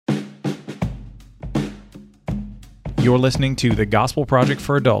You're listening to the Gospel Project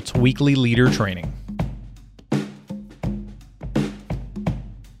for Adults Weekly Leader Training.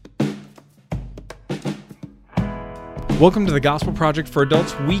 Welcome to the Gospel Project for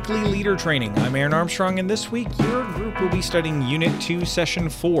Adults Weekly Leader Training. I'm Aaron Armstrong, and this week your group will be studying Unit 2, Session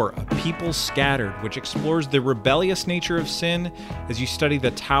 4, A People Scattered, which explores the rebellious nature of sin as you study the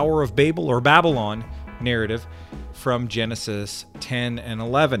Tower of Babel or Babylon narrative from Genesis 10 and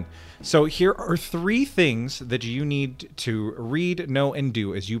 11. So here are three things that you need to read, know, and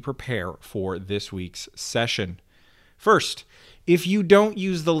do as you prepare for this week's session. First, if you don't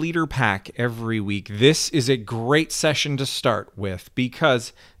use the leader pack every week, this is a great session to start with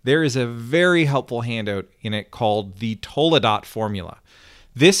because there is a very helpful handout in it called the Toledot Formula.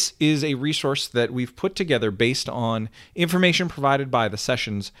 This is a resource that we've put together based on information provided by the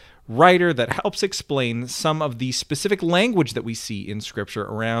session's writer that helps explain some of the specific language that we see in Scripture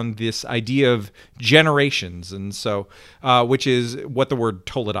around this idea of generations, and so which is what the word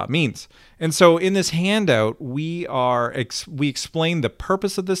Toledot means. And so in this handout, we explain the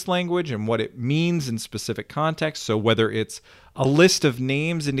purpose of this language and what it means in specific contexts. So whether it's a list of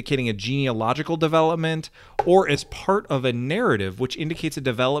names indicating a genealogical development, or as part of a narrative which indicates a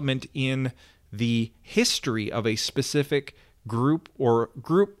development in the history of a specific group or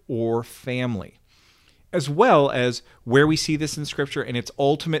family, as well as where we see this in Scripture and its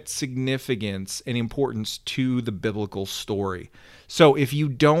ultimate significance and importance to the biblical story. So if you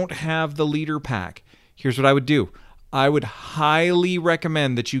don't have the leader pack, here's what I would do. I would highly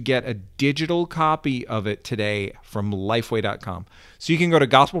recommend that you get a digital copy of it today from Lifeway.com. So you can go to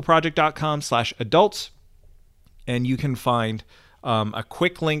gospelproject.com/adults and you can find a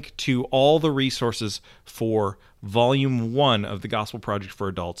quick link to all the resources for Volume 1 of the Gospel Project for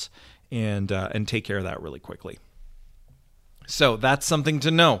Adults and take care of that really quickly. So that's something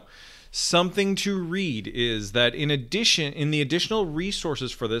to know. Something to read is that in the additional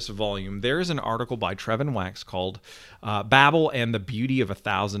resources for this volume, there is an article by Trevin Wax called Babel and the Beauty of a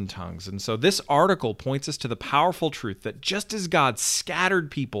Thousand Tongues. And so this article points us to the powerful truth that just as God scattered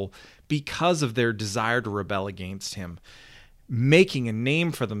people because of their desire to rebel against him, making a name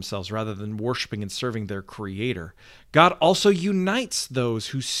for themselves rather than worshiping and serving their Creator, God also unites those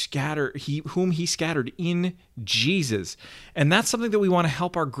whom he scattered in Jesus. And that's something that we want to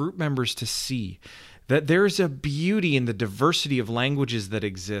help our group members to see, that there's a beauty in the diversity of languages that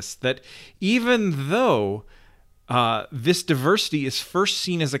exists, that even though this diversity is first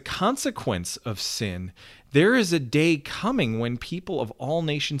seen as a consequence of sin, there is a day coming when people of all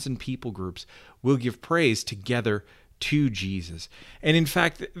nations and people groups will give praise together to Jesus. And in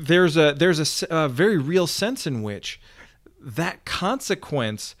fact, there's a very real sense in which that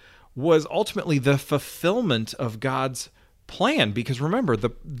consequence was ultimately the fulfillment of God's plan. Because remember,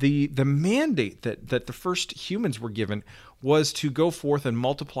 the mandate that the first humans were given was to go forth and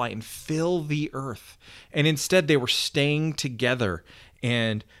multiply and fill the earth. And instead, they were staying together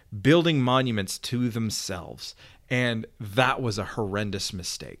and building monuments to themselves. And that was a horrendous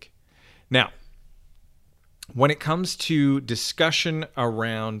mistake. Now, when it comes to discussion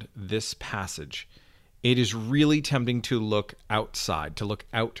around this passage, it is really tempting to look outside, to look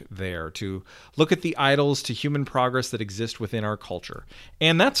out there, to look at the idols to human progress that exist within our culture.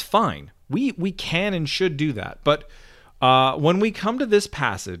 And that's fine. We can and should do that. But when we come to this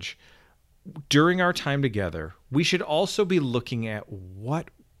passage, during our time together, we should also be looking at what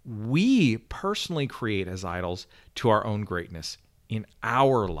we personally create as idols to our own greatness in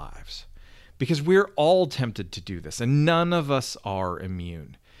our lives. Because we're all tempted to do this, and none of us are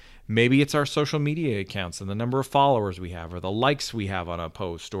immune. Maybe it's our social media accounts and the number of followers we have, or the likes we have on a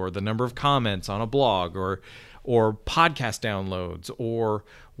post, or the number of comments on a blog, or podcast downloads, or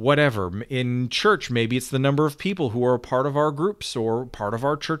whatever. In church, maybe it's the number of people who are a part of our groups or part of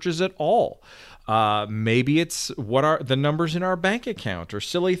our churches at all. Maybe it's what are the numbers in our bank account, or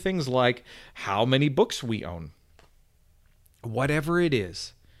silly things like how many books we own. Whatever it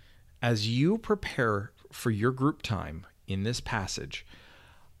is, as you prepare for your group time in this passage,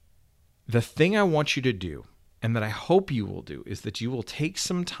 the thing I want you to do, and that I hope you will do, is that you will take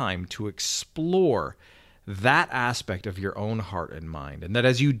some time to explore that aspect of your own heart and mind. And that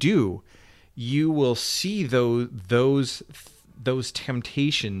as you do, you will see those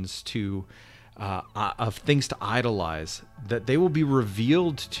temptations to of things to idolize, that they will be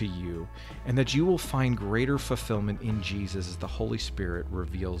revealed to you, and that you will find greater fulfillment in Jesus as the Holy Spirit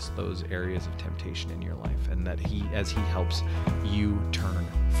reveals those areas of temptation in your life, and that as he helps you turn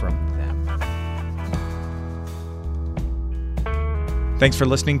from them. Thanks for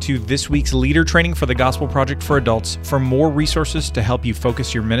listening to this week's Leader Training for the Gospel Project for Adults. For more resources to help you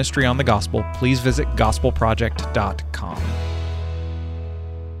focus your ministry on the gospel, please visit gospelproject.com.